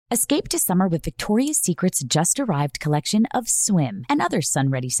Escape to summer with Victoria's Secret's just-arrived collection of swim and other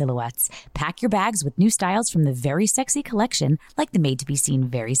sun-ready silhouettes. Pack your bags with new styles from the Very Sexy collection, like the made-to-be-seen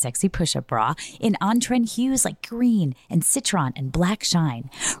Very Sexy push-up bra, in on-trend hues like green and citron and black shine.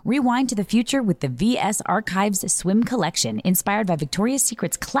 Rewind to the future with the VS Archives swim collection, inspired by Victoria's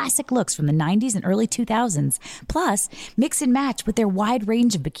Secret's classic looks from the 90s and early 2000s. Plus, mix and match with their wide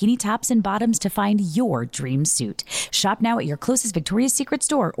range of bikini tops and bottoms to find your dream suit. Shop now at your closest Victoria's Secret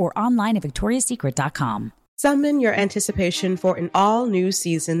store or online at victoriassecret.com. Summon your anticipation for an all-new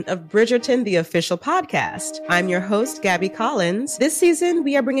season of Bridgerton, the official podcast. I'm your host, Gabby Collins. This season,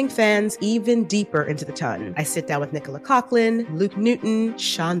 we are bringing fans even deeper into the ton. I sit down with Nicola Coughlan, Luke Newton,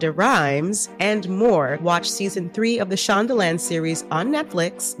 Shonda Rhimes, and more. Watch season 3 of the Shondaland series on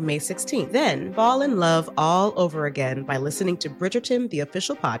Netflix, May 16th. Then fall in love all over again by listening to Bridgerton, the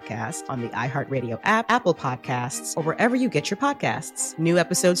official podcast on the iHeartRadio app, Apple Podcasts, or wherever you get your podcasts. New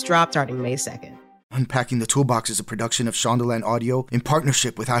episodes drop starting May 2nd. Unpacking the Toolbox is a production of Shondaland Audio in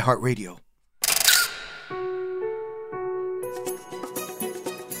partnership with iHeartRadio.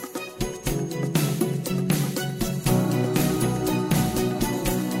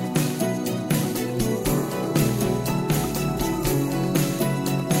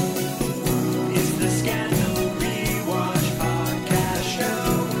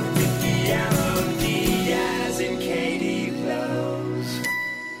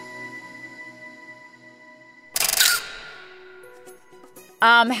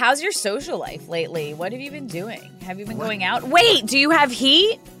 How's your social life lately? What have you been doing? Have you been going out? Wait, do you have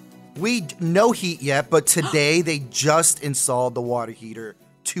heat? No heat yet, but today they just installed the water heater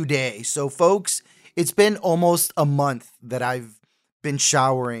today. So folks, it's been almost a month that I've been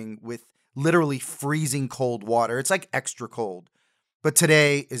showering with literally freezing cold water. It's like extra cold. But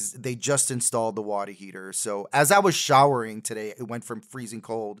today they just installed the water heater. So as I was showering today, it went from freezing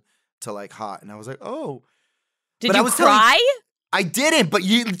cold to like hot. And I was like, oh. Did you cry? I didn't, but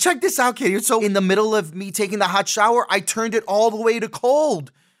you check this out, Katie. So in the middle of me taking the hot shower, I turned it all the way to cold.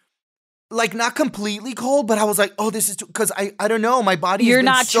 Like not completely cold, but I was like, oh, this is too, because I don't know, my body You're has been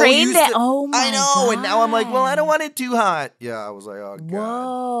not so trained used to, oh my I know, God. And now I'm like, well, I don't want it too hot. Yeah, I was like, oh God.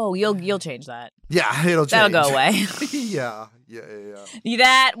 Whoa, you'll change that. Yeah, it'll change. That'll go away. Yeah.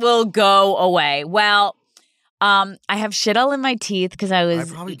 That will go away. Well, I have shit all in my teeth because I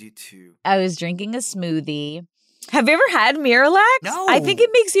probably do too. I was drinking a smoothie. Have you ever had Miralax? No. I think it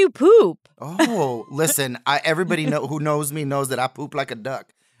makes you poop. Oh, listen, everybody who knows me knows that I poop like a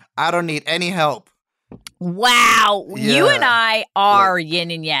duck. I don't need any help. Wow. Yeah. You and I are yin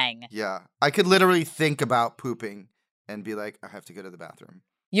and yang. Yeah. I could literally think about pooping and be like, I have to go to the bathroom.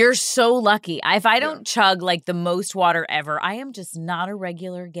 You're so lucky. If I don't chug like the most water ever, I am just not a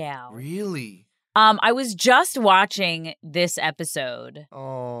regular gal. Really? I was just watching this episode.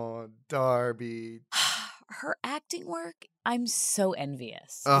 Oh, Darby. Her acting work, I'm so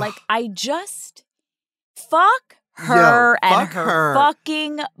envious. Ugh. Like, I just fuck her and fuck her her.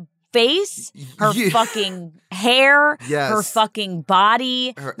 fucking face, her fucking hair, Yes. her fucking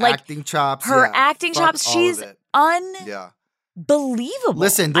body. Her like, acting chops. Her yeah. acting Fuck chops. all She's of it. unbelievable. Yeah.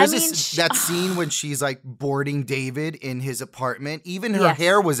 Listen, there's I mean, that scene when she's like boarding David in his apartment. Even her Yes.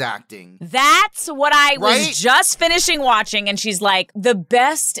 hair was acting. That's what I Right? was just finishing watching, and she's like the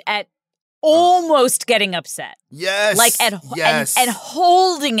best at almost getting upset. Yes. Like yes. and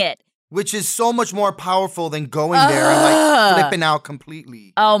holding it. Which is so much more powerful than going there and like flipping out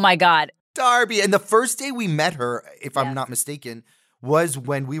completely. Oh my God. Darby. And the first day we met her, if I'm not mistaken, was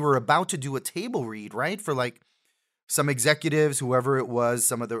when we were about to do a table read, right? For like some executives, whoever it was,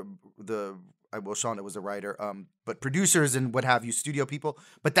 some of Shonda was a writer, but producers and what have you, studio people.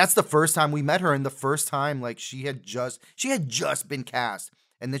 But that's the first time we met her, and the first time like she had just been cast.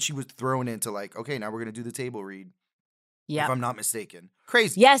 And then she was thrown into like, okay, now we're going to do the table read. Yeah. If I'm not mistaken.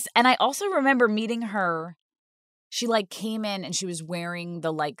 Crazy. Yes. And I also remember meeting her. She like came in and she was wearing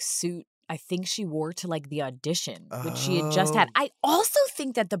the like suit I think she wore to like the audition, which she had just had. I also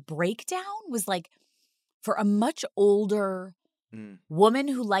think that the breakdown was like for a much older woman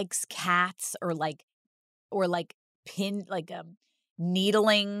who likes cats or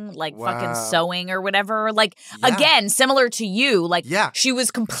needling, like fucking sewing or whatever. Like, again, similar to you, like she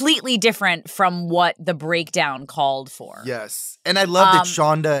was completely different from what the breakdown called for. Yes. And I love that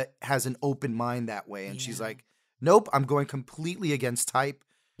Shonda has an open mind that way. And she's like, nope, I'm going completely against type.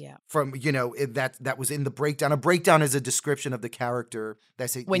 Yeah. From, that was in the breakdown. A breakdown is a description of the character.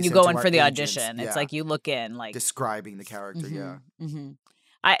 That's when you go in for the audition. It's like you look in like describing the character.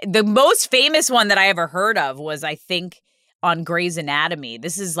 The most famous one that I ever heard of was, I think, on Grey's Anatomy.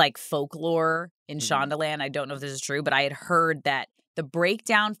 This is like folklore in Shondaland. I don't know if this is true, but I had heard that the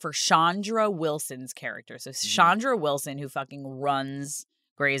breakdown for Chandra Wilson's character. So Chandra Wilson, who fucking runs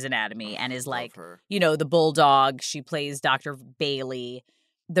Grey's Anatomy and is like, the bulldog. She plays Dr. Bailey.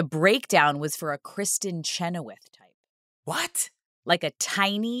 The breakdown was for a Kristen Chenoweth type. What? Like a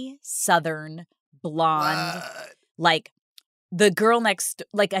tiny, southern, blonde, like the girl next,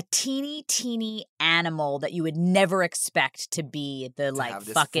 like a teeny animal that you would never expect to be the like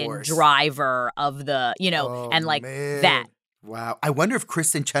fucking force. Driver of the, and like that. Wow. I wonder if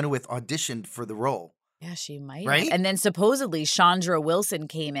Kristen Chenoweth auditioned for the role. Yeah, she might. Right? And then supposedly Chandra Wilson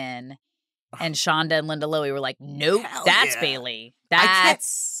came in and Shonda and Linda Lowy were like, nope, that's Bailey.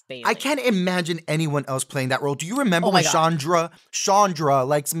 That's Bailey. I can't imagine anyone else playing that role. Do you remember when Chandra,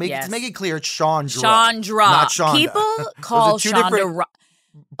 like, to make it clear, it's Chandra. Not Shonda. People call Shonda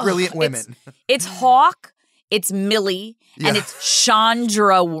brilliant women. It's Hawk. It's Millie, and it's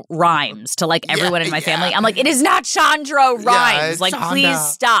Chandra Rhimes to like everyone in my family. I'm like, it is not Chandra Rhimes. Like, Shonda. Please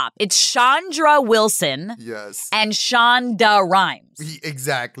stop. It's Chandra Wilson. Yes. And Shonda Rhimes.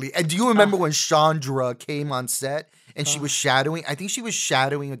 Exactly. And do you remember when Chandra came on set and she was shadowing? I think she was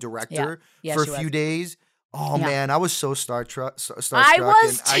shadowing a director for a few days. Oh man, I was so starstruck. I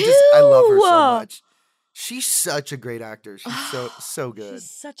was too. I love her so much. She's such a great actor. She's so good.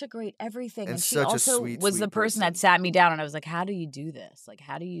 She's such a great everything. And she such also a sweet was the person that sat me down and I was like, how do you do this? Like,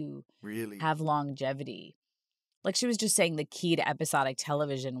 how do you really have longevity? Like, she was just saying the key to episodic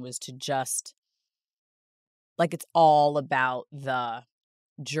television was to just, like, it's all about the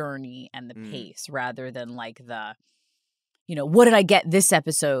journey and the pace rather than like the, what did I get this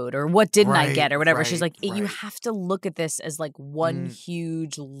episode or what didn't I get or whatever. She's like, you have to look at this as like one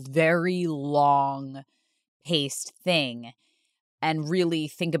huge, very long paced thing and really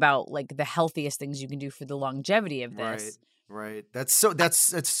think about like the healthiest things you can do for the longevity of this. Right. That's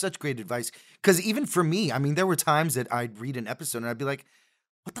such great advice. Because even for me, I mean, there were times that I'd read an episode and I'd be like,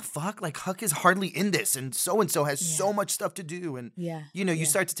 what the fuck? Like, Huck is hardly in this, and so has so much stuff to do, and you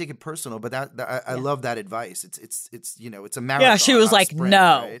start to take it personal. But I love that advice. It's it's a marathon. Yeah, she was like, sprint,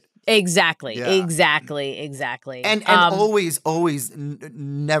 no, right? exactly. And always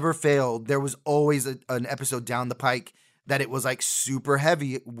never failed. There was always an episode down the pike that it was like super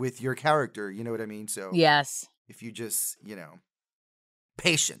heavy with your character. You know what I mean? So yes, if you just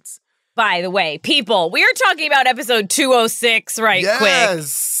patience. By the way, people, we are talking about episode 206 quick.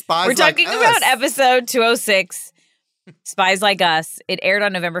 Spies We're talking Like about Us. episode 206, Spies Like Us. It aired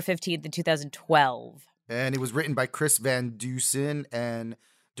on November 15th in 2012. And it was written by Chris Van Dusen and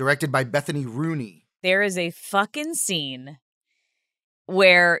directed by Bethany Rooney. There is a fucking scene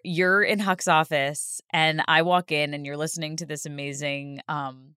where you're in Huck's office and I walk in and you're listening to this amazing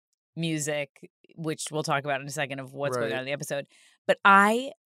music, which we'll talk about in a second of what's going on in the episode. But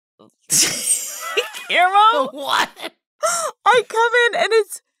Guillermo, what? I come in and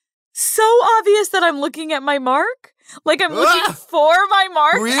it's so obvious that I'm looking at my mark. Like I'm looking for my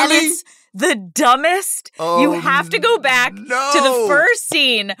mark. Really? And it's the dumbest. You have to go back to the first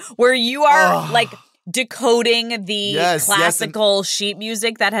scene where you are like decoding the classical sheet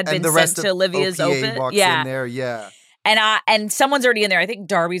music that had been sent to Olivia's OPA walks in there, And someone's already in there. I think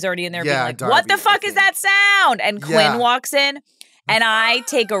Darby's already in there being like, Darby, what the fuck is that sound? And Quinn walks in. And I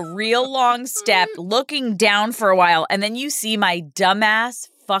take a real long step, looking down for a while, and then you see my dumbass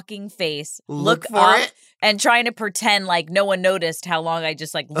fucking face look up and trying to pretend like no one noticed how long I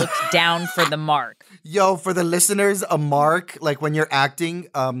just like looked down for the mark. Yo, for the listeners, a mark, like when you're acting,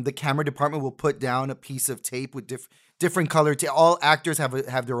 the camera department will put down a piece of tape with different color. All actors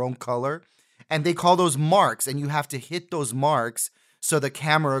have their own color, and they call those marks, and you have to hit those marks so the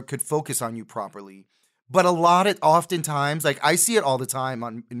camera could focus on you properly. But oftentimes, like I see it all the time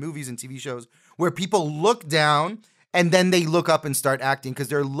in movies and TV shows where people look down and then they look up and start acting because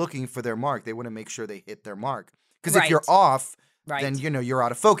they're looking for their mark. They want to make sure they hit their mark. Because if you're off, then, you're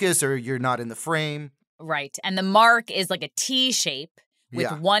out of focus or you're not in the frame. Right. And the mark is like a T shape with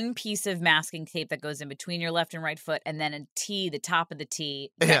one piece of masking tape that goes in between your left and right foot and then a T, the top of the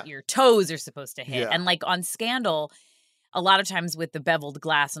T that your toes are supposed to hit. And like on Scandal, a lot of times with the beveled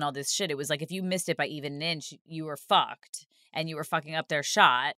glass and all this shit, it was like if you missed it by even an inch, you were fucked and you were fucking up their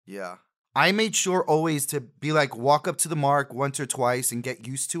shot. Yeah. I made sure always to be like, walk up to the mark once or twice and get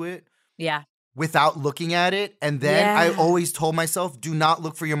used to it. Yeah. Without looking at it. And then I always told myself, do not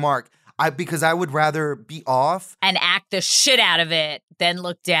look for your mark. Because I would rather be off. And act the shit out of it than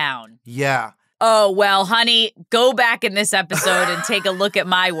look down. Yeah. Oh, well, honey, go back in this episode and take a look at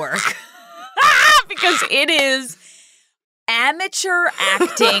my work. Because it is amateur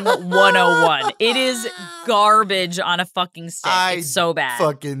acting 101. It is garbage on a fucking stick. It's so bad. I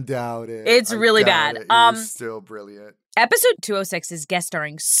fucking doubt it. It's really bad. It's still brilliant. Episode 206 is guest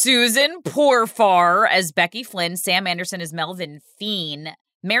starring Susan Pourfar as Becky Flynn, Sam Anderson as Melvin Fiend,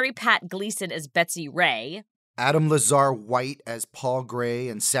 Mary Pat Gleason as Betsy Ray, Adam Lazar White as Paul Gray,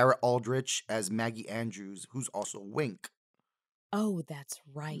 and Sarah Aldrich as Maggie Andrews, who's also Wink. Oh, that's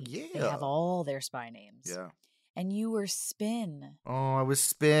right. Yeah. They have all their spy names. Yeah. And you were Spin. Oh, I was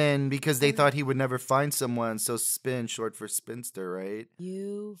Spin because they thought he would never find someone. So Spin, short for spinster, right?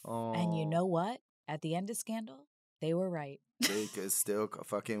 And you know what? At the end of Scandal, they were right. They could still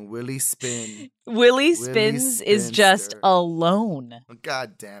fucking Willie Spin. Willie Spins is just alone.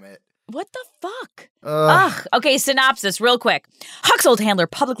 God damn it. What the fuck? Ugh. Okay, synopsis, real quick. Huck's old handler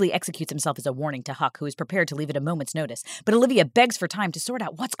publicly executes himself as a warning to Huck, who is prepared to leave at a moment's notice. But Olivia begs for time to sort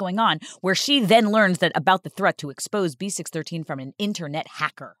out what's going on, where she then learns that about the threat to expose B613 from an internet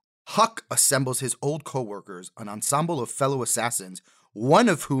hacker. Huck assembles his old co-workers, an ensemble of fellow assassins, one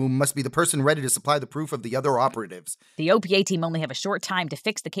of whom must be the person ready to supply the proof of the other operatives. The OPA team only have a short time to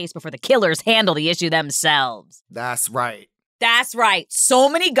fix the case before the killers handle the issue themselves. That's right. That's right. So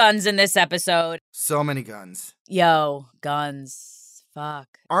many guns in this episode. So many guns. Yo, guns. Fuck.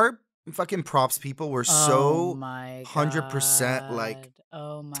 Our fucking props people were so 100% like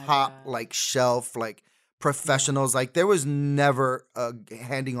top, like shelf, like professionals. Like there was never a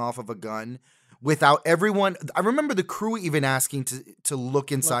handing off of a gun without everyone. I remember the crew even asking to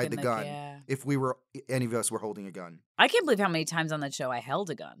look inside the gun if any of us were holding a gun. I can't believe how many times on that show I held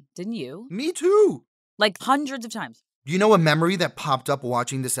a gun. Didn't you? Me too. Like hundreds of times. You know, a memory that popped up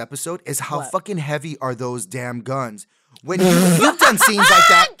watching this episode is how fucking heavy are those damn guns. When you've done scenes like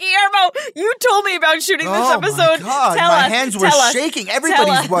that. Guillermo, you told me about shooting this episode. Oh my God, my hands were shaking.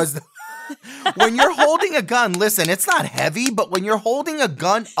 Everybody's was. When you're holding a gun, listen, it's not heavy, but when you're holding a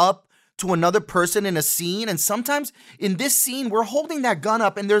gun up to another person in a scene, and sometimes in this scene, we're holding that gun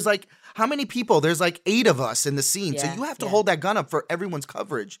up, and there's like, how many people? There's like 8 of us in the scene. So you have to hold that gun up for everyone's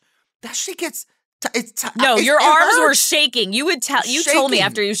coverage. That shit gets... your arms were shaking. You would tell. You told me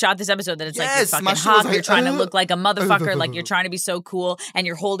after you shot this episode that it's like you're fucking hot. Like, you're trying to look like a motherfucker. Like you're trying to be so cool, and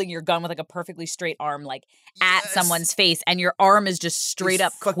you're holding your gun with like a perfectly straight arm, like at someone's face, and your arm is just straight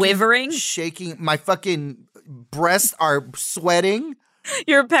up quivering, shaking. My fucking breasts are sweating.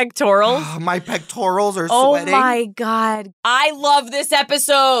 Your pectorals. My pectorals are sweating. Oh my God! I love this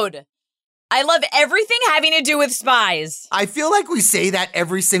episode. I love everything having to do with spies. I feel like we say that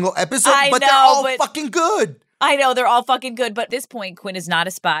every single episode, but they're all fucking good. I know, they're all fucking good, but at this point, Quinn is not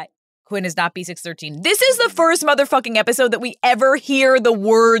a spy. Quinn is not B613. This is the first motherfucking episode that we ever hear the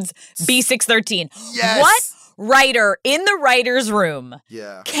words B613. Yes. What writer in the writer's room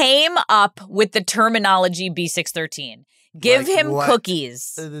came up with the terminology B613? Give him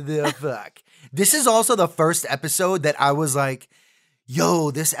cookies. The fuck? This is also the first episode that I was like,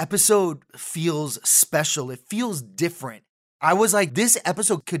 yo, this episode feels special. It feels different. I was like, this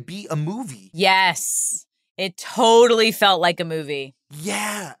episode could be a movie. Yes. It totally felt like a movie.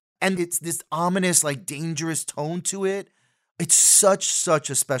 Yeah. And it's this ominous, like, dangerous tone to it. It's such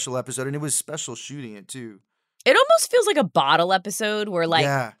a special episode. And it was special shooting it, too. It almost feels like a bottle episode where,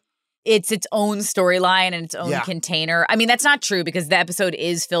 like, it's its own storyline and its own container. I mean, that's not true because the episode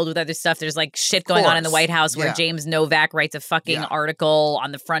is filled with other stuff. There's like shit going on in the White House where James Novak writes a fucking article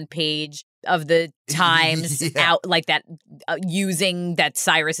on the front page of the Times out like that, using that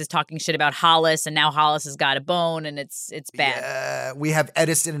Cyrus is talking shit about Hollis, and now Hollis has got a bone and it's bad. Yeah, we have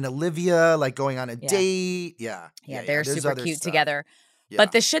Edison and Olivia like going on a date. Yeah, they're super cute together. Yeah.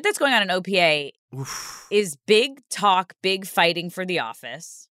 But the shit that's going on in OPA is big talk, big fighting for the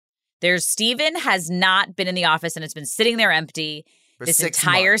office. There's Steven has not been in the office and it's been sitting there empty this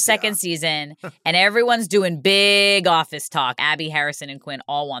entire second season. And everyone's doing big office talk. Abby, Harrison, and Quinn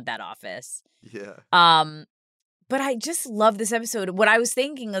all want that office. Yeah. But I just love this episode. What I was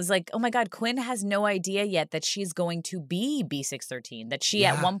thinking is like, oh my God, Quinn has no idea yet that she's going to be B613. That she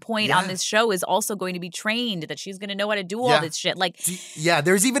at one point on this show is also going to be trained. That she's going to know how to do all this shit. Like,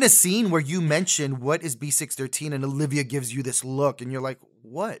 there's even a scene where you mention what is B613 and Olivia gives you this look and you're like,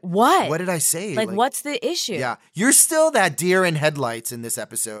 what? What did I say? Like what's the issue? Yeah. You're still that deer in headlights in this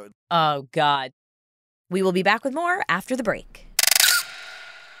episode. Oh, God. We will be back with more after the break.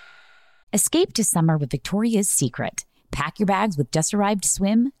 Escape to summer with Victoria's Secret. Pack your bags with just-arrived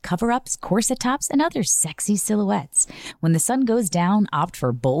swim, cover-ups, corset tops, and other sexy silhouettes. When the sun goes down, opt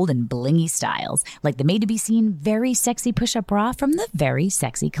for bold and blingy styles, like the made-to-be-seen Very Sexy Push-Up Bra from the Very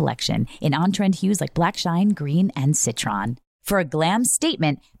Sexy collection, in on-trend hues like black shine, green, and citron. For a glam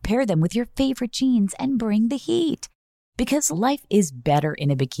statement, pair them with your favorite jeans and bring the heat. Because life is better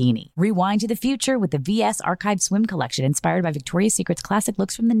in a bikini. Rewind to the future with the VS Archive Swim Collection inspired by Victoria's Secret's classic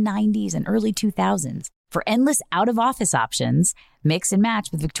looks from the 90s and early 2000s. For endless out-of-office options, mix and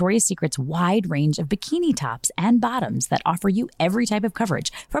match with Victoria's Secret's wide range of bikini tops and bottoms that offer you every type of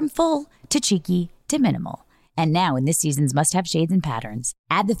coverage, from full to cheeky to minimal. And now, in this season's must-have shades and patterns,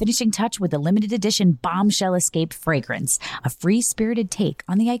 add the finishing touch with the limited edition Bombshell Escape fragrance, a free-spirited take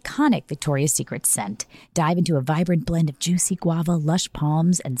on the iconic Victoria's Secret scent. Dive into a vibrant blend of juicy guava, lush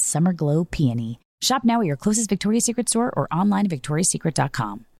palms, and summer glow peony. Shop now at your closest Victoria's Secret store or online at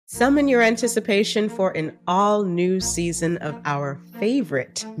victoriassecret.com. Summon your anticipation for an all-new season of our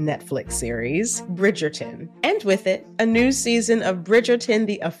favorite Netflix series, Bridgerton. And with it, a new season of Bridgerton,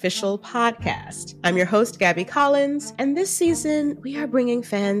 the official podcast. I'm your host, Gabby Collins, and this season, we are bringing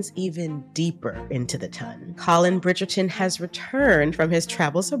fans even deeper into the ton. Colin Bridgerton has returned from his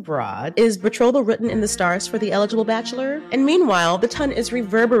travels abroad. Is betrothal written in the stars for the eligible bachelor? And meanwhile, the ton is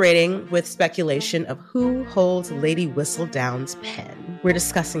reverberating with speculation of who holds Lady Whistledown's pen. We're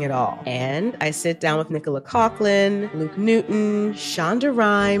discussing it all. And I sit down with Nicola Coughlan, Luke Newton, Shonda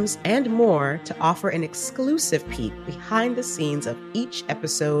Rhimes, and more to offer an exclusive peek behind the scenes of each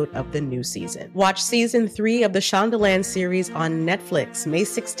episode of the new season. Watch season 3 of the Shondaland series on Netflix May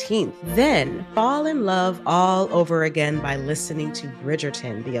 16th. Then fall in love all over again by listening to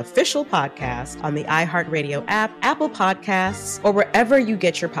Bridgerton, the official podcast, on the iHeartRadio app, Apple Podcasts, or wherever you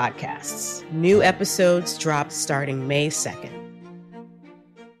get your podcasts. New episodes drop starting May 2nd.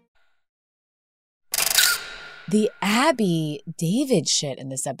 The Abby David shit in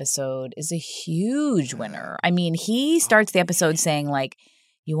this episode is a huge winner. I mean, he starts the episode saying, like,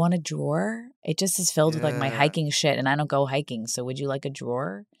 you want a drawer? It just is filled with, like, my hiking shit, and I don't go hiking, so would you like a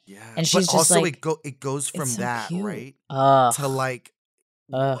drawer? Yeah. And she's but just also like, it goes from so that, cute. right? Ugh. To, like,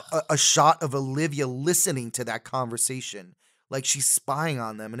 a shot of Olivia listening to that conversation. Like, she's spying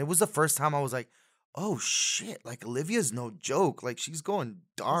on them. And it was the first time I was like, oh shit, like Olivia's no joke. Like, she's going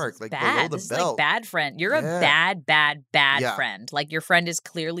dark, like bad. below the this belt. Is like bad friend. You're a bad Yeah. friend. Like, your friend is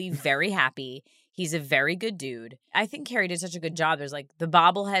clearly very happy. He's a very good dude. I think Carrie did such a good job. There's like the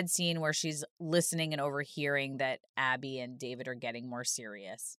bobblehead scene where she's listening and overhearing that Abby and David are getting more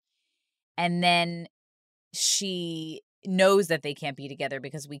serious. And then she knows that they can't be together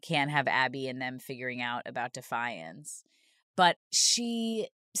because we can't have Abby and them figuring out about Defiance. But she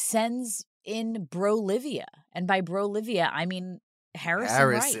sends in Brolivia. And by Brolivia, I mean Harrison.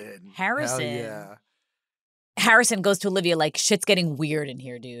 Right. Harrison. Hell yeah. Harrison goes to Olivia like, shit's getting weird in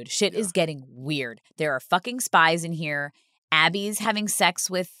here, dude. Shit is getting weird. There are fucking spies in here. Abby's having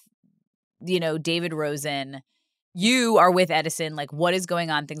sex with, David Rosen. You are with Edison. Like, what is going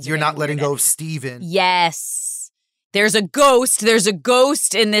on? Things You're are not letting weird. go of Steven. Yes. There's a ghost. There's a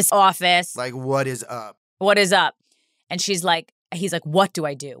ghost in this office. Like, what is up? What is up? And he's like, what do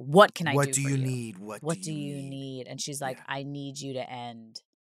I do? What can I do What for do you? you need? What do you need? And she's like, I need you to end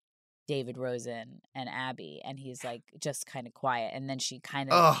David Rosen and Abby. And he's like, just kind of quiet. And then she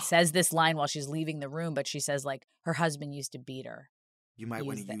kind of says this line while she's leaving the room, but she says, like, her husband used to beat her. You might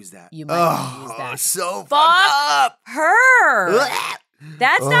want to use that. You might want to use that. So fuck fucked up. Her.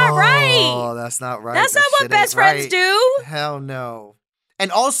 That's not right. Oh, that's not right. That's that not what best friends do. Hell no.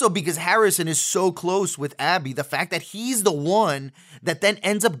 And also because Harrison is so close with Abby, the fact that he's the one that then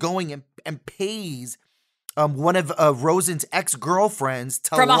ends up going and pays one of Rosen's ex-girlfriends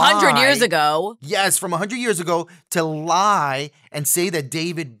to from lie. 100 years ago. Yes, from 100 years ago to lie and say that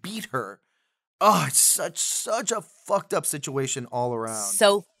David beat her. Oh, it's such a fucked up situation all around.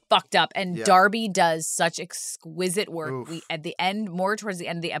 So fucked up. And Darby does such exquisite work. At the end, more towards the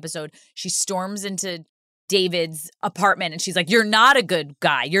end of the episode, she storms into David's apartment and she's like, you're not a good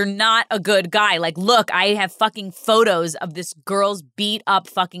guy. You're not a good guy. Like, look, I have fucking photos of this girl's beat up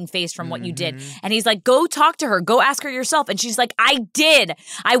fucking face from what you did. And he's like, go talk to her. Go ask her yourself. And she's like, I did.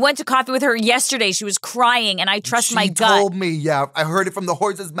 I went to coffee with her yesterday. She was crying and I trust my gut. She told me, I heard it from the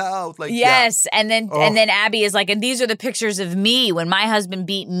horse's mouth. Like, yes. And then Abby is like, and these are the pictures of me when my husband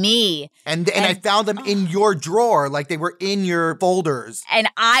beat me. And I found them in your drawer. Like, they were in your folders. And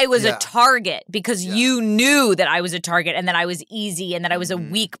I was a target because you knew that I was a target and that I was easy and that I was a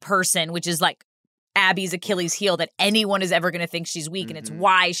weak person, which is like Abby's Achilles heel, that anyone is ever going to think she's weak. And it's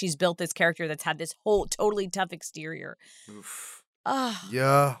why she's built this character that's had this whole totally tough exterior.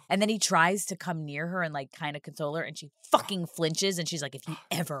 Yeah. And then he tries to come near her and like kind of console her and she fucking flinches and she's like, if you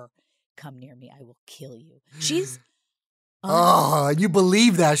ever come near me, I will kill you. She's and you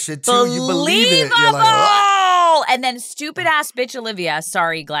believe that shit too. You believe it. You're like, and then stupid ass bitch Olivia.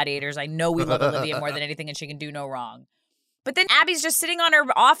 Sorry, gladiators. I know we love Olivia more than anything and she can do no wrong. But then Abby's just sitting on her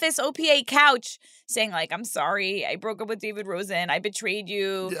office OPA couch saying like, I'm sorry. I broke up with David Rosen. I betrayed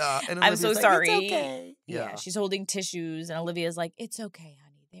you. Yeah, and I'm so Olivia's like, sorry. It's okay. Yeah, she's holding tissues and Olivia's like, it's okay,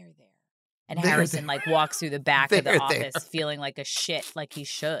 honey. They're there. And Harrison like walks through the back of the office there. feeling like a shit, like he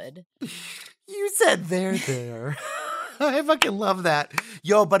should. You said there. I fucking love that.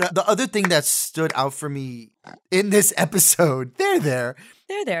 Yo, but the other thing that stood out for me in this episode, they're there,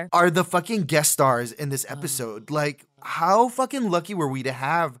 are the fucking guest stars in this episode. Like, how fucking lucky were we to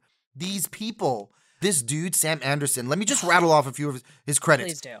have these people? This dude, Sam Anderson, let me just rattle off a few of his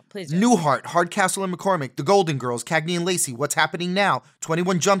credits. Please do. Newhart, Hardcastle and McCormick, The Golden Girls, Cagney and Lacey, What's Happening Now,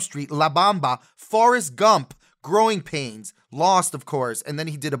 21 Jump Street, La Bamba, Forrest Gump, Growing Pains, Lost, of course, and then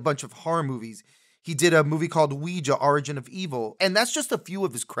he did a bunch of horror movies. He did a movie called Ouija, Origin of Evil, and that's just a few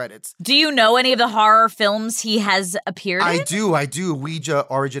of his credits. Do you know any of the horror films he has appeared in? I do. Ouija,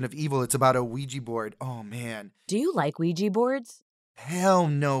 Origin of Evil. It's about a Ouija board. Oh, man. Do you like Ouija boards? Hell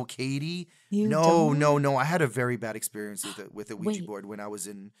no, Katie. No. I had a very bad experience with a Ouija board when I was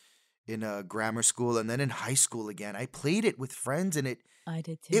in grammar school and then in high school again. I played it with friends and I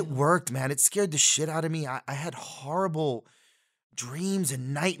did too. It worked, man. It scared the shit out of me. I had horrible dreams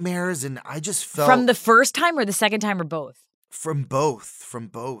and nightmares, and I just felt... From the first time or the second time or both? From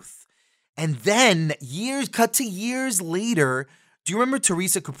both. And then cut to years later, do you remember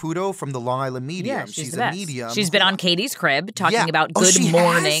Teresa Caputo from the Long Island Medium? Yeah, she's a medium. She's been on Katie's Crib talking about Good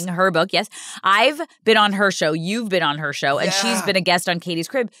Morning, her book. Yes. I've been on her show. You've been on her show. And she's been a guest on Katie's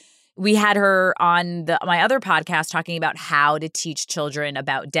Crib. We had her on my other podcast talking about how to teach children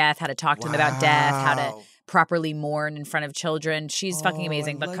about death, how to talk to them about death, how to properly mourn in front of children. She's fucking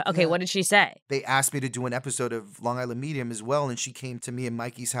amazing. But okay, what did she say? They asked me to do an episode of Long Island Medium as well, and she came to me and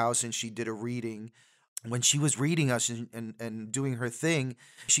Mikey's house and she did a reading. When she was reading us and doing her thing,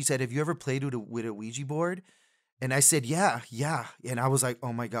 she said, "Have you ever played with a Ouija board?" And I said, yeah. And I was like,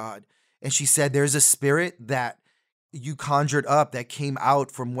 oh my God. And she said, there's a spirit that you conjured up that came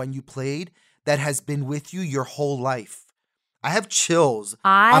out from when you played that has been with you your whole life. I have chills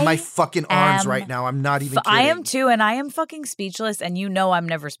on my fucking arms right now. I'm not even kidding. I am too, and I am fucking speechless, and you know I'm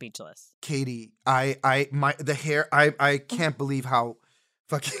never speechless. Katie, the hair, I can't believe how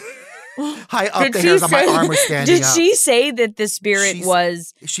fucking high up the hairs on my arm are standing Did she say that the spirit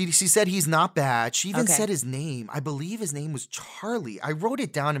was... She said he's not bad. She even said his name. I believe his name was Charlie. I wrote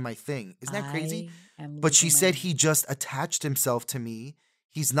it down in my thing. Isn't that crazy? But she said he just attached himself to me.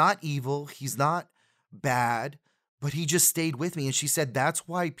 He's not evil. He's not bad. But he just stayed with me. And she said that's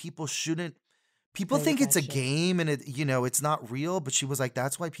why people shouldn't. People think it's a game and it's not real. But she was like,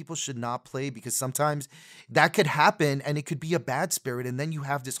 that's why people should not play, because sometimes that could happen and it could be a bad spirit. And then you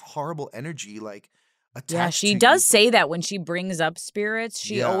have this horrible energy like attached. Yeah, she does say that when she brings up spirits.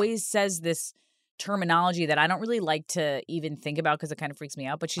 She always says this terminology that I don't really like to even think about because it kind of freaks me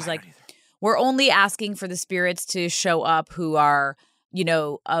out. But she's like, we're only asking for the spirits to show up who are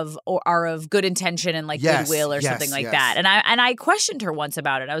of good intention and like goodwill or something like that. And I questioned her once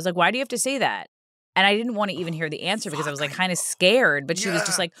about it. I was like, why do you have to say that? And I didn't want to even hear the answer because I was like kind of scared. But she was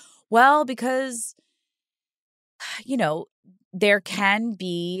just like, well, because, there can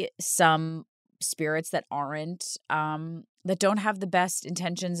be some spirits that aren't, that don't have the best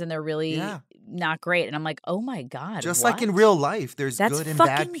intentions and they're really not great. And I'm like, oh my God. Just like in real life, there's good and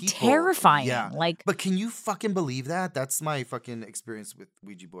bad people. That's fucking terrifying. Yeah. Like, but can you fucking believe that? That's my fucking experience with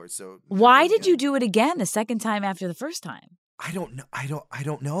Ouija boards. So why did you do it again the second time after the first time? I don't know. I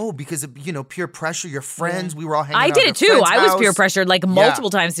don't know because of, peer pressure. Your friends, we were all hanging out. I did it too. I was peer pressured like multiple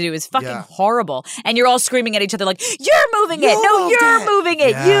times to do. It was fucking horrible. And you're all screaming at each other like, "You're moving it! No, you're moving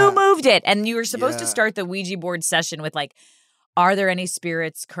it! You moved it!" And you were supposed to start the Ouija board session with like, "Are there any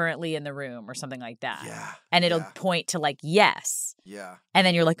spirits currently in the room?" or something like that. Yeah. And it'll point to like yes. Yeah. And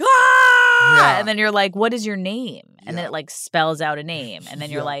then you're like, "Ah!" Yeah. And then you're like, "What is your name?" And then it like spells out a name. And then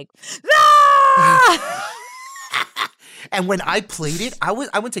you're like, "Ah!" And when I played it, I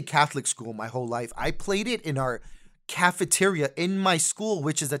went to Catholic school my whole life. I played it in our cafeteria in my school,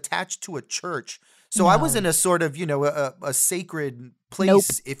 which is attached to a church. So I was in a sort of, a sacred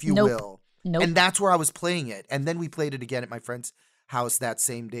place, if you will. And that's where I was playing it. And then we played it again at my friend's house that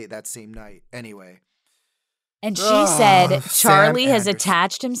same day, that same night. Anyway. And she said Charlie has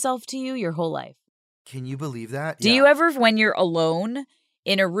attached himself to you your whole life. Can you believe that? Do you ever, when you're alone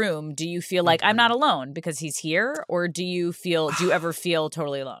in a room, do you feel like I'm not alone because he's here? Or do you ever feel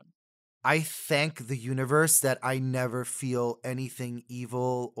totally alone? I thank the universe that I never feel anything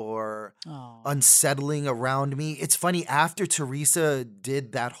evil or unsettling around me. It's funny, after Teresa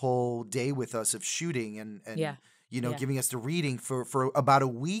did that whole day with us of shooting and giving us the reading for about a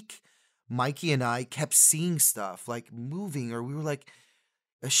week, Mikey and I kept seeing stuff like moving, or we were like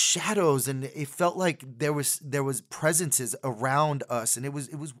shadows, and it felt like there was presences around us, and it was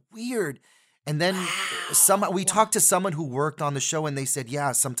weird. And then we talked to someone who worked on the show, and they said,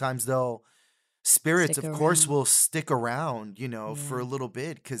 sometimes they'll spirits, Stick of course, around. will stick around, for a little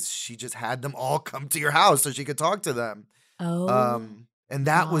bit because she just had them all come to your house so she could talk to them. Oh, And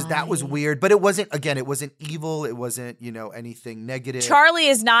that was my. weird, but it wasn't evil. It wasn't, anything negative. Charlie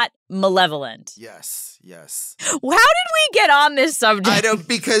is not malevolent. Yes. How did we get on this subject? I don't,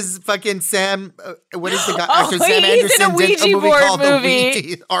 because fucking Sam, what is the guy? Oh, Actor Sam he's in a Anderson did Ouija a movie board called movie. The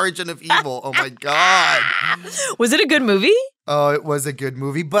Ouija Origin of Evil. Oh my God. Was it a good movie? Oh, it was a good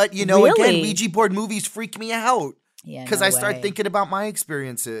movie. But, again, Really? Ouija board movies freak me out. Yeah, Because no I start way. thinking about my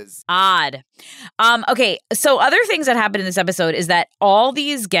experiences. Odd. Okay, so other things that happened in this episode is that all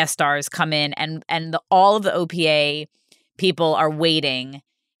these guest stars come in and all of the OPA people are waiting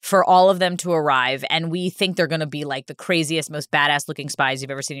for all of them to arrive, and we think they're going to be like the craziest, most badass looking spies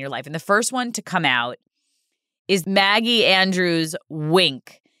you've ever seen in your life. And the first one to come out is Maggie Andrews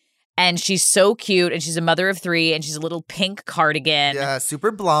Wink. And she's so cute, and she's a mother of 3, and she's a little pink cardigan. Yeah,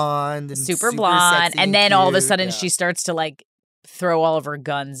 super blonde. And Super blonde. sexy And then all of a cute. sudden Yeah. she starts to like throw all of her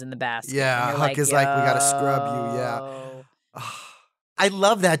guns in the basket. Yeah, And you're Huck is like, we gotta scrub you, yeah. "Yo." I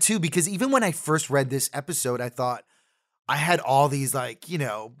love that too, because even when I first read this episode, I thought I had all these like,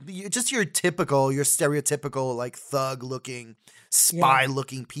 just your stereotypical like thug looking, spy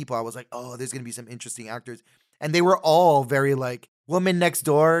looking people. I was like, oh, there's going to be some interesting actors. And they were all very like woman next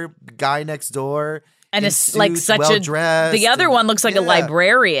door, guy next door. And in it's like suits, such well-dressed, the other and- one looks like a yeah.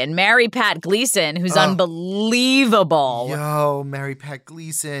 librarian, Mary Pat Gleason, who's unbelievable. Yo, Mary Pat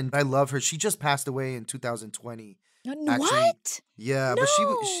Gleason. I love her. She just passed away in 2020. What? Yeah,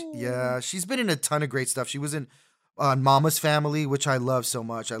 but she's been in a ton of great stuff. She was in Mama's Family, which I love so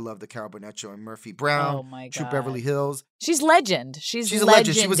much. I love the Carol Burnett Show and Murphy Brown. Oh my Troop God. Beverly Hills. She's legend. She's a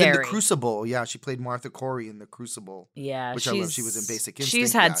legend. She was in The legendary. Crucible. Yeah, she played Martha Corey in The Crucible. Yeah, which I love. She was in Basic Instinct.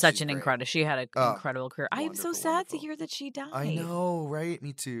 She's had Yeah, such she's an great. incredible. She had an incredible career. I am so Wonderful, sad to wonderful. hear that she died. I know, right?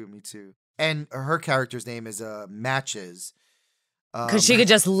 Me too. And her character's name is Matches. Because she could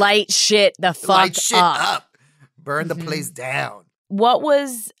just light shit the fuck light shit up. up. Burn the place down. What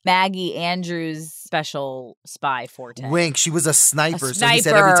was Maggie Andrews' special spy forte? Wink. She was a sniper. So he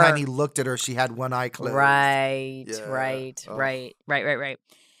said every sniper. time he looked at her, she had one eye closed. Right, Yeah. right, Oh. right.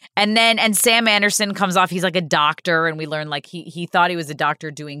 And Sam Anderson comes off, he's like a doctor, and we learn like he thought he was a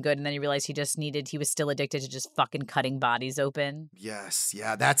doctor doing good, and then he realized he was still addicted to just fucking cutting bodies open. Yes.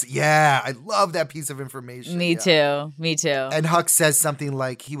 Yeah. I love that piece of information. Me too. And Huck says something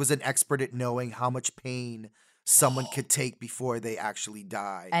like he was an expert at knowing how much pain someone could take before they actually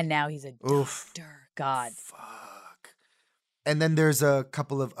die. And now he's a doctor. Oof. God. Fuck. And then there's a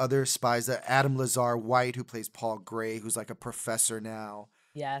couple of other spies. Adam Lazar White, who plays Paul Gray, who's like a professor now.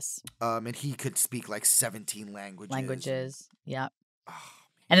 Yes. And he could speak like 17 languages. Yep. Oh,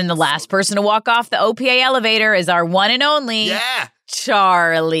 And then the last person to walk off the OPA elevator is our one and only yeah.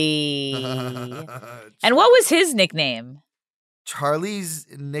 Charlie. And what was his nickname? Charlie's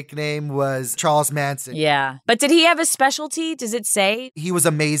nickname was Charles Manson. Yeah. But did he have a specialty? Does it say? He was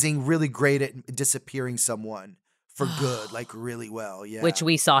amazing, really great at disappearing someone for good, like really well. Yeah. Which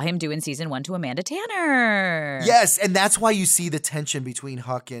we saw him do in season 1 to Amanda Tanner. Yes, and that's why you see the tension between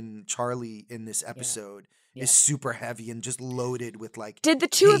Huck and Charlie in this episode Yeah. is super heavy and just loaded with like. Did the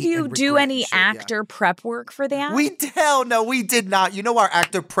two of hate you and do regret any and shit, yeah. actor prep work for that? Hell no, we did not. You know, our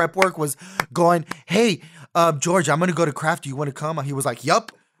actor prep work was going, hey, George, I'm going to go to Crafty. You want to come? He was like,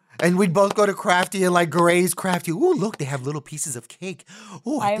 yup. And we'd both go to Crafty and like graze Crafty. Ooh, look, they have little pieces of cake.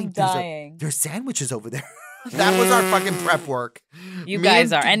 Ooh, I I'm think dying. there's sandwiches over there. That was our fucking prep work. You Me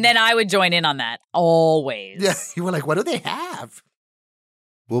guys and- are. And then I would join in on that. Always. Yeah, you were like, what do they have?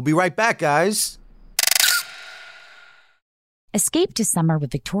 We'll be right back, guys. Escape to summer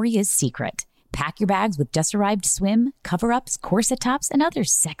with Victoria's Secret. Pack your bags with just-arrived swim, cover-ups, corset tops, and other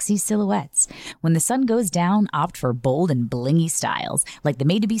sexy silhouettes. When the sun goes down, opt for bold and blingy styles, like the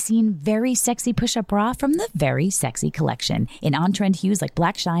made-to-be-seen Very Sexy Push-Up Bra from the Very Sexy Collection, in on-trend hues like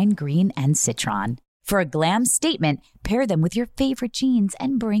black shine, green, and citron. For a glam statement, pair them with your favorite jeans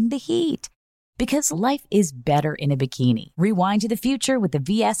and bring the heat. Because life is better in a bikini. Rewind to the future with the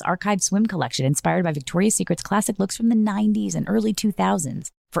VS Archive Swim Collection inspired by Victoria's Secret's classic looks from the 90s and early 2000s.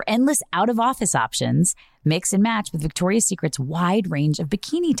 For endless out-of-office options, mix and match with Victoria's Secret's wide range of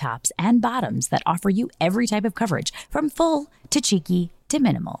bikini tops and bottoms that offer you every type of coverage, from full to cheeky to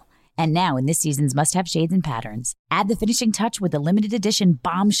minimal. And now in this season's must-have shades and patterns, add the finishing touch with the limited edition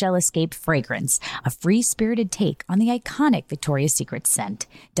Bombshell Escape fragrance, a free-spirited take on the iconic Victoria's Secret scent.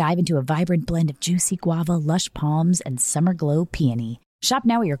 Dive into a vibrant blend of juicy guava, lush palms, and summer glow peony. Shop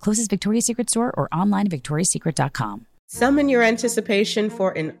now at your closest Victoria's Secret store or online at victoriassecret.com. Summon your anticipation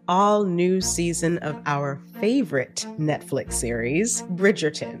for an all-new season of our favorite Netflix series,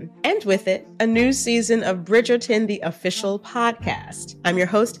 Bridgerton. And with it, a new season of Bridgerton, the official podcast. I'm your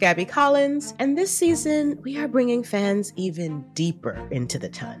host, Gabby Collins, and this season, we are bringing fans even deeper into the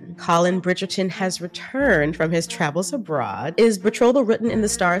ton. Colin Bridgerton has returned from his travels abroad. Is betrothal written in the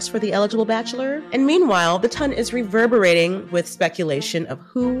stars for the eligible bachelor? And meanwhile, the ton is reverberating with speculation of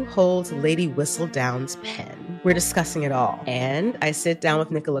who holds Lady Whistledown's pen. We're discussing it all. And I sit down with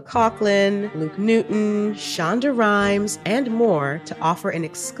Nicola Coughlan, Luke Newton, Shonda Rhimes, and more to offer an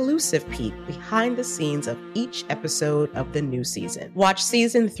exclusive peek behind the scenes of each episode of the new season. Watch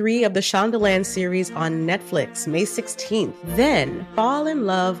season 3 of the Shondaland series on Netflix May 16th. Then fall in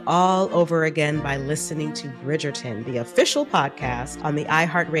love all over again by listening to Bridgerton, the official podcast on the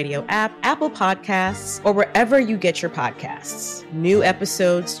iHeartRadio app, Apple Podcasts, or wherever you get your podcasts. New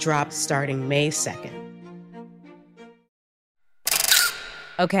episodes drop starting May 2nd.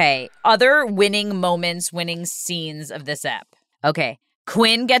 Okay, other winning moments, winning scenes of this ep. Okay,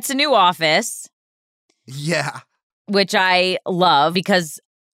 Quinn gets a new office. Yeah. Which I love because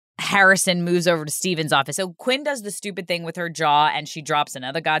Harrison moves over to Steven's office. So Quinn does the stupid thing with her jaw and she drops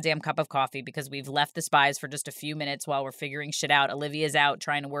another goddamn cup of coffee because we've left the spies for just a few minutes while we're figuring shit out. Olivia's out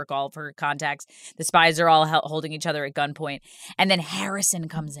trying to work all of her contacts. The spies are all holding each other at gunpoint. And then Harrison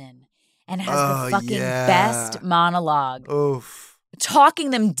comes in and has the fucking best monologue. Oof.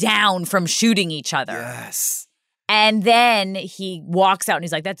 Talking them down from shooting each other. Yes. And then he walks out and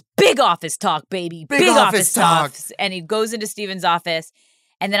he's like, that's big office talk, baby. Big office talk. And he goes into Steven's office.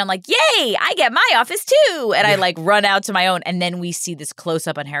 And then I'm like, yay, I get my office too. And I like run out to my own. And then we see this close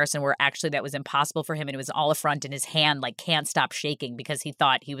up on Harrison where actually that was impossible for him. And it was all a front and his hand like can't stop shaking because he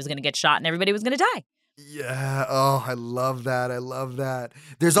thought he was going to get shot and everybody was going to die. Yeah. Oh, I love that. I love that.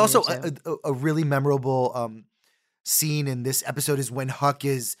 There's also a really memorable scene in this episode is when Huck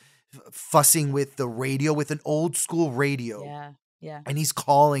is fussing with the radio, with an old school radio. Yeah, yeah. And he's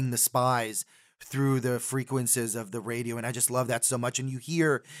calling the spies through the frequencies of the radio. And I just love that so much. And you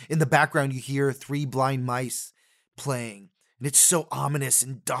hear, in the background, you hear Three Blind Mice playing. And it's so ominous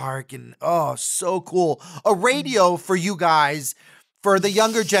and dark and, oh, so cool. A radio for you guys, for the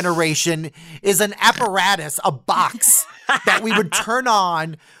younger generation, is an apparatus, a box that we would turn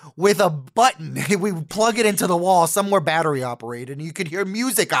on with a button. We would plug it into the wall, somewhere battery operated, and you could hear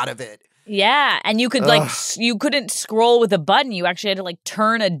music out of it. Yeah, and you could you couldn't scroll with a button. You actually had to like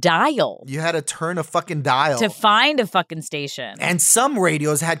turn a dial. You had to turn a fucking dial to find a fucking station. And some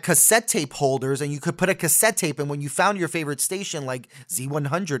radios had cassette tape holders, and you could put a cassette tape, and when you found your favorite station like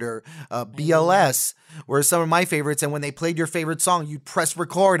Z100 or BLS, were some of my favorites, and when they played your favorite song, you'd press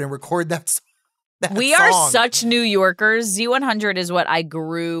record and record that song. We are such New Yorkers. Z100 is what I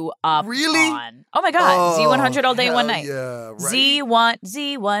grew up on. Oh my God. Z100 all day, one night. Yeah, right.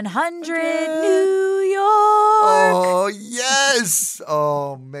 Z100 New York. Oh, yes.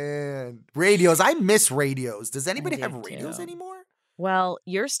 Oh, man. Radios. I miss radios. Does anybody have radios anymore? Well,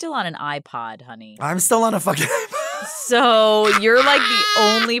 you're still on an iPod, honey. I'm still on a fucking iPod. So you're like the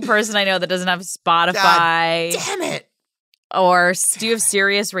only person I know that doesn't have Spotify. God damn it. Or do you have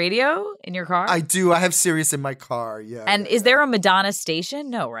Sirius Radio in your car? I do. I have Sirius in my car, yeah. And is there a Madonna station?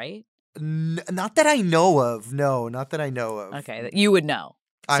 No, right? Not that I know of. No, not that I know of. Okay, you would know.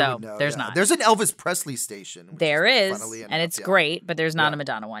 I would know. There's not. There's an Elvis Presley station. There is, and it's great, but there's not a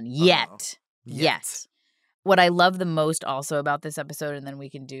Madonna one yet. Yet. What I love the most also about this episode, and then we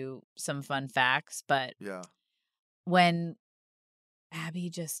can do some fun facts, but when Abby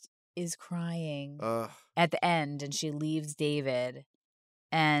just is crying at the end and she leaves David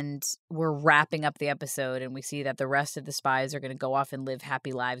and we're wrapping up the episode and we see that the rest of the spies are going to go off and live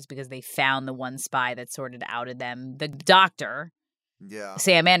happy lives because they found the one spy that sort of outed them. The doctor,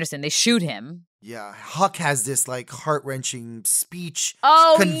 Sam Anderson, they shoot him. Yeah, Huck has this like heart-wrenching speech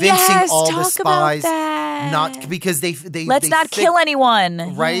convincing all the spies not because they let's not kill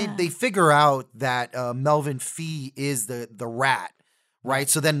anyone. Right? Yeah. They figure out that Melvin Fee is the rat. Right,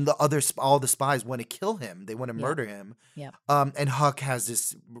 so then all the spies want to kill him. They want to murder him. Yeah. And Huck has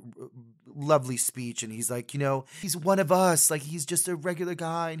this lovely speech, and he's like, he's one of us. Like he's just a regular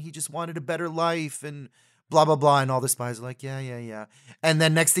guy, and he just wanted a better life, and blah blah blah. And all the spies are like, yeah. And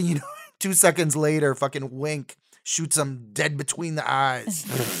then next thing you know, 2 seconds later, fucking Wink shoots him dead between the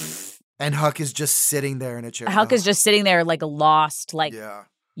eyes, and Huck is just sitting there in a chair. Huck is just sitting there like lost, like. Yeah.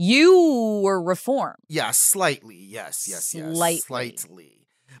 You were reformed. Yeah, slightly. Yes. Slightly.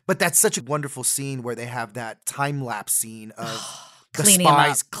 But that's such a wonderful scene where they have that time-lapse scene of the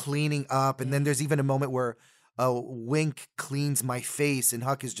spies cleaning up. And then there's even a moment where Wink cleans my face and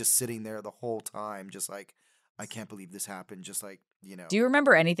Huck is just sitting there the whole time, just like, I can't believe this happened. Just like, Do you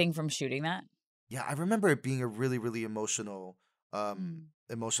remember anything from shooting that? Yeah, I remember it being a really, really emotional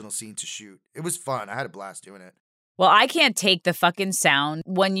scene to shoot. It was fun. I had a blast doing it. Well, I can't take the fucking sound.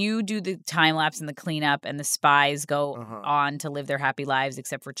 When you do the time lapse and the cleanup and the spies go on to live their happy lives,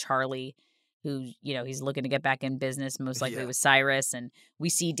 except for Charlie, who, he's looking to get back in business, most likely with Cyrus. And we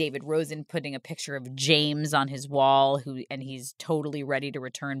see David Rosen putting a picture of James on his wall, and he's totally ready to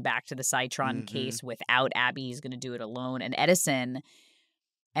return back to the Citron case without Abby. He's going to do it alone. And Edison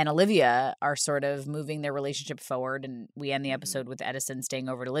and Olivia are sort of moving their relationship forward. And we end the episode with Edison staying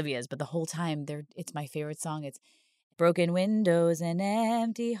over at Olivia's. But the whole time, it's my favorite song. It's broken windows and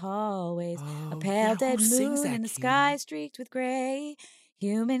empty hallways, a pale dead moon in the sky streaked with gray.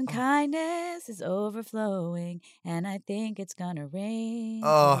 Human kindness is overflowing, and I think it's gonna rain.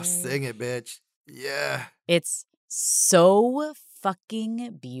 Oh, sing it, bitch. Yeah. It's so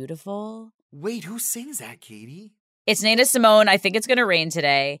fucking beautiful. Wait, who sings that, Katie? It's Nina Simone, I Think It's Gonna Rain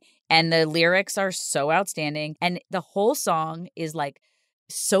Today, and the lyrics are so outstanding, and the whole song is like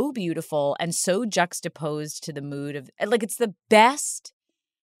so beautiful and so juxtaposed to the mood of, like, it's the best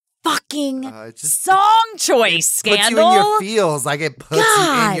fucking song choice, Scandal. Puts you in your feels. Like, it puts you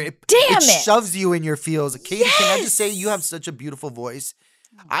in your... Damn it shoves you in your feels. Katie, can I just say, you have such a beautiful voice.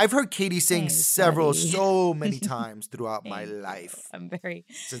 I've heard Katie sing so many times throughout my life.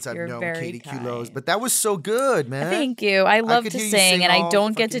 Since I've known Katie Culoz. But that was so good, man. Thank you. I love to sing, and I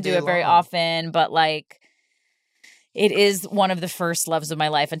don't get to do it very often, but, like, it is one of the first loves of my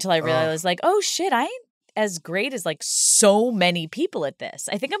life until I realized, like, oh, shit, I ain't as great as, like, so many people at this.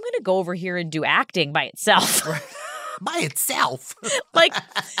 I think I'm going to go over here and do acting by itself. By itself? Like,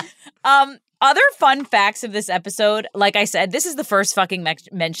 other fun facts of this episode, like I said, this is the first fucking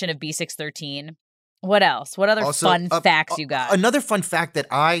mention of B613. What else? What other fun facts you got? Another fun fact that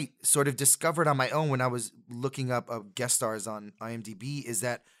I sort of discovered on my own when I was looking up guest stars on IMDb is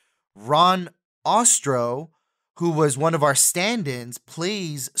that Ron Ostro, who was one of our stand-ins,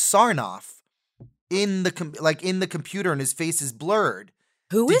 plays Sarnoff in the computer, and his face is blurred.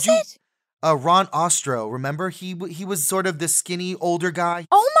 Who is it? Ron Ostro. Remember, he was sort of the skinny older guy.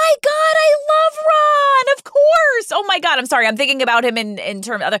 Oh my God, I love Ron. Of course. Oh my God, I'm sorry. I'm thinking about him in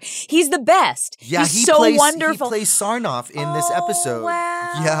terms of other. He's the best. Yeah, he's so wonderful. He plays Sarnoff in this episode.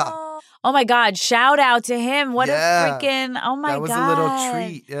 Wow. Yeah. Oh my God, shout out to him. What a freaking, oh my God. That was a little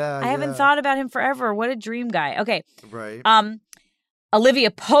treat. Yeah, I haven't thought about him forever. What a dream guy. Okay. Right.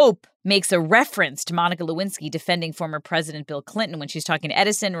 Olivia Pope makes a reference to Monica Lewinsky defending former President Bill Clinton when she's talking to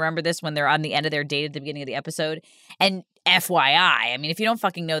Edison. Remember this when they're on the end of their date at the beginning of the episode? And FYI, I mean, if you don't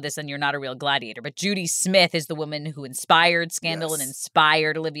fucking know this, then you're not a real gladiator. But Judy Smith is the woman who inspired Scandal and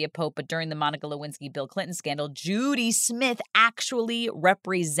inspired Olivia Pope. But during the Monica Lewinsky-Bill Clinton scandal, Judy Smith actually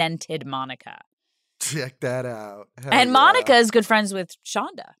represented Monica. Check that out. And Monica is good friends with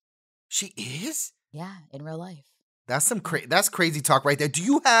Shonda. She is? Yeah, in real life. That's that's crazy talk right there. Do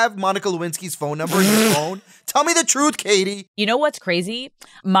you have Monica Lewinsky's phone number in your phone? Tell me the truth, Katie. You know what's crazy?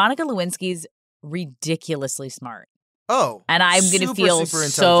 Monica Lewinsky's ridiculously smart. Oh. And I'm going to feel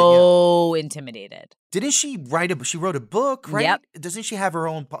so intimidated. Didn't she she wrote a book, right? Yep. Doesn't she have her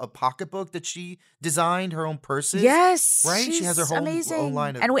own pocketbook that she designed, her own purses? Yes. Right? She has her own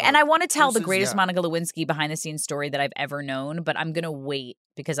line of and I want to tell purses, the greatest Monica Lewinsky behind the scenes story that I've ever known, but I'm going to wait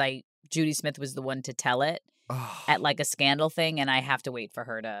because Judy Smith was the one to tell it. At like a Scandal thing, and I have to wait for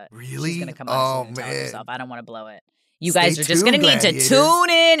her to. Really? She's gonna come on and tell herself. I don't want to blow it. You guys are just gonna need to tune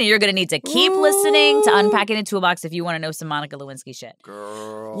in, and you're gonna need to keep listening to Unpacking a Toolbox if you want to know some Monica Lewinsky shit.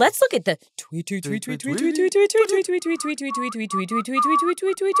 Girl. Let's look at the tweet of the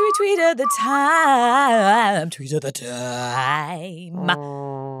time. Tweet of the time.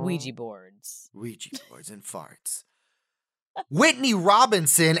 Ouija boards and farts. Whitney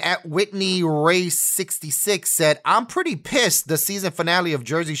Robinson at Whitney Race 66 said, "I'm pretty pissed the season finale of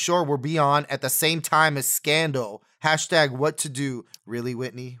Jersey Shore will be on at the same time as Scandal. Hashtag what to do." Really,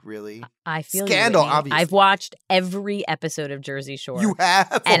 Whitney? Really? I feel Scandal, you, obviously. I've watched every episode of Jersey Shore. You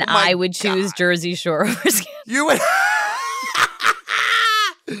have? And I would choose Jersey Shore over Scandal. You would?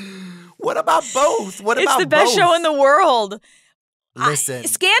 What about both? It's the best show in the world. Listen.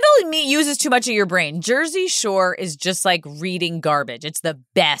 Scandal uses too much of your brain. Jersey Shore is just like reading garbage. It's the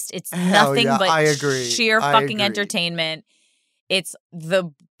best. It's nothing but sheer fucking entertainment. It's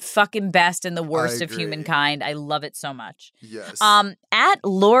the fucking best and the worst of humankind. I love it so much. Yes. At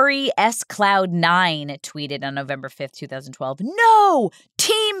Lori S. Cloud 9 tweeted on November 5th, 2012, "No!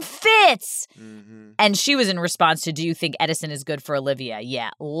 Team Fitz!" Mm-hmm. And she was in response to, "Do you think Edison is good for Olivia?"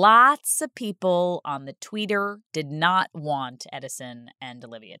 Yeah, lots of people on the tweeter did not want Edison and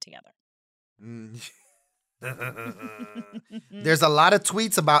Olivia together. There's a lot of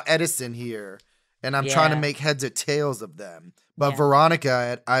tweets about Edison here, and I'm trying to make heads or tails of them. But Veronica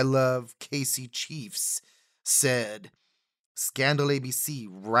at I Love Casey Chiefs said, Scandal ABC,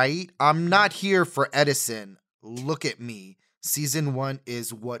 right? I'm not here for Edison. Look at me. Season 1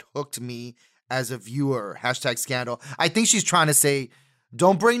 is what hooked me as a viewer. Hashtag Scandal. I think she's trying to say,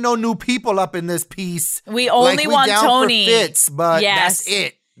 don't bring no new people up in this piece. We only want down Tony. For Fitz, but that's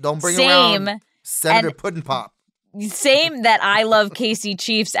it. Don't bring around Senator Puddin' Pop. Same that I Love Casey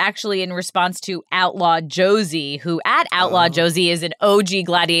Chiefs actually in response to Outlaw Josie, who at Outlaw Josie is an OG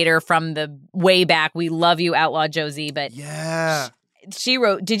gladiator from the way back. We love you, Outlaw Josie. But she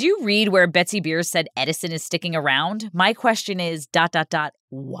wrote, did you read where Betsy Beers said Edison is sticking around? My question is ...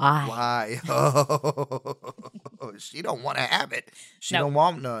 why? Why? Oh, she don't want to have it. She don't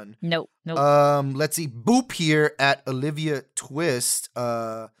want none. Nope. Let's see. Boop here at Olivia Twist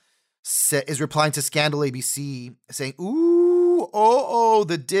is replying to Scandal ABC saying, ooh,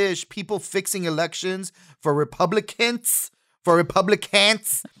 the dish. People fixing elections for Republicans.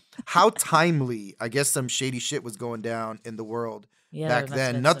 How timely. I guess some shady shit was going down in the world back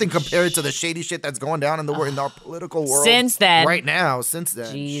then. Nothing compared to the shady shit that's going down in the in our political world since then. Right now, since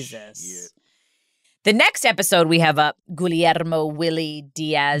then. Jesus. Shit. The next episode we have up, Guillermo Willie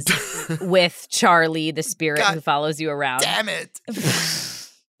Diaz with Charlie, the spirit who follows you around. Damn it.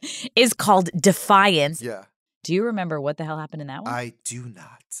 Is called Defiance. Yeah. Do you remember what the hell happened in that one? I do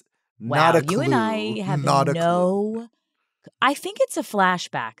not. Wow, not a clue. You and I have clue. I think it's a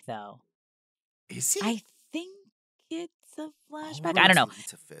flashback, though. Is it? I think it's a flashback. I don't know.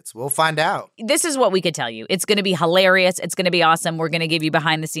 We'll find out. This is what we could tell you. It's going to be hilarious. It's going to be awesome. We're going to give you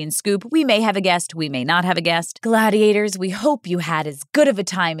behind-the-scenes scoop. We may have a guest. We may not have a guest. Gladiators, we hope you had as good of a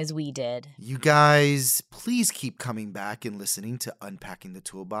time as we did. You guys, please keep coming back and listening to Unpacking the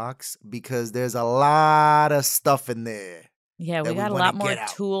Toolbox because there's a lot of stuff in there. Yeah, we got a lot more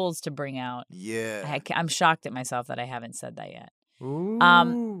tools to bring out. Yeah. I'm shocked at myself that I haven't said that yet.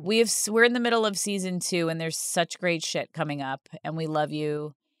 Ooh. We're in the middle of season 2, and there's such great shit coming up, and we love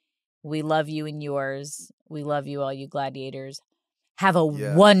you. We love you and yours. We love you, all you gladiators. Have a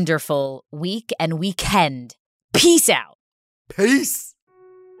wonderful week and weekend. Peace out. Peace.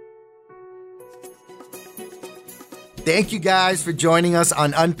 Thank you guys for joining us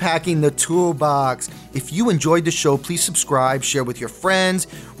on Unpacking the Toolbox. If you enjoyed the show, please subscribe, share with your friends,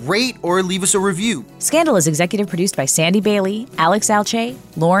 rate, or leave us a review. Scandal is executive produced by Sandy Bailey, Alex Alche,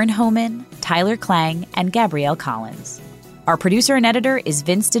 Lauren Homan, Tyler Klang, and Gabrielle Collins. Our producer and editor is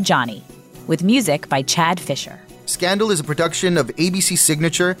Vince DeJohnny, with music by Chad Fisher. Scandal is a production of ABC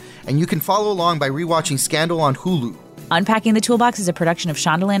Signature, and you can follow along by rewatching Scandal on Hulu. Unpacking the Toolbox is a production of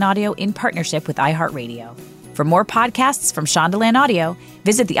Shondaland Audio in partnership with iHeartRadio. For more podcasts from Shondaland Audio,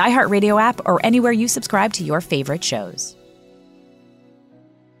 visit the iHeartRadio app or anywhere you subscribe to your favorite shows.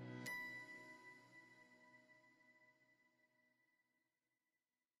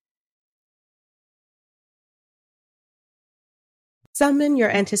 Summon your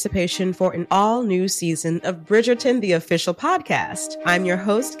anticipation for an all-new season of Bridgerton, the official podcast. I'm your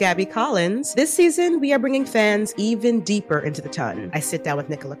host, Gabby Collins. This season, we are bringing fans even deeper into the ton. I sit down with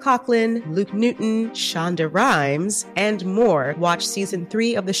Nicola Coughlan, Luke Newton, Shonda Rhimes, and more. Watch season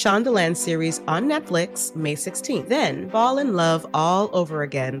 3 of the Shondaland series on Netflix, May 16th. Then fall in love all over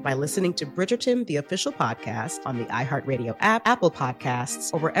again by listening to Bridgerton, the official podcast on the iHeartRadio app, Apple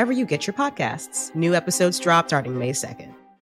Podcasts, or wherever you get your podcasts. New episodes drop starting May 2nd.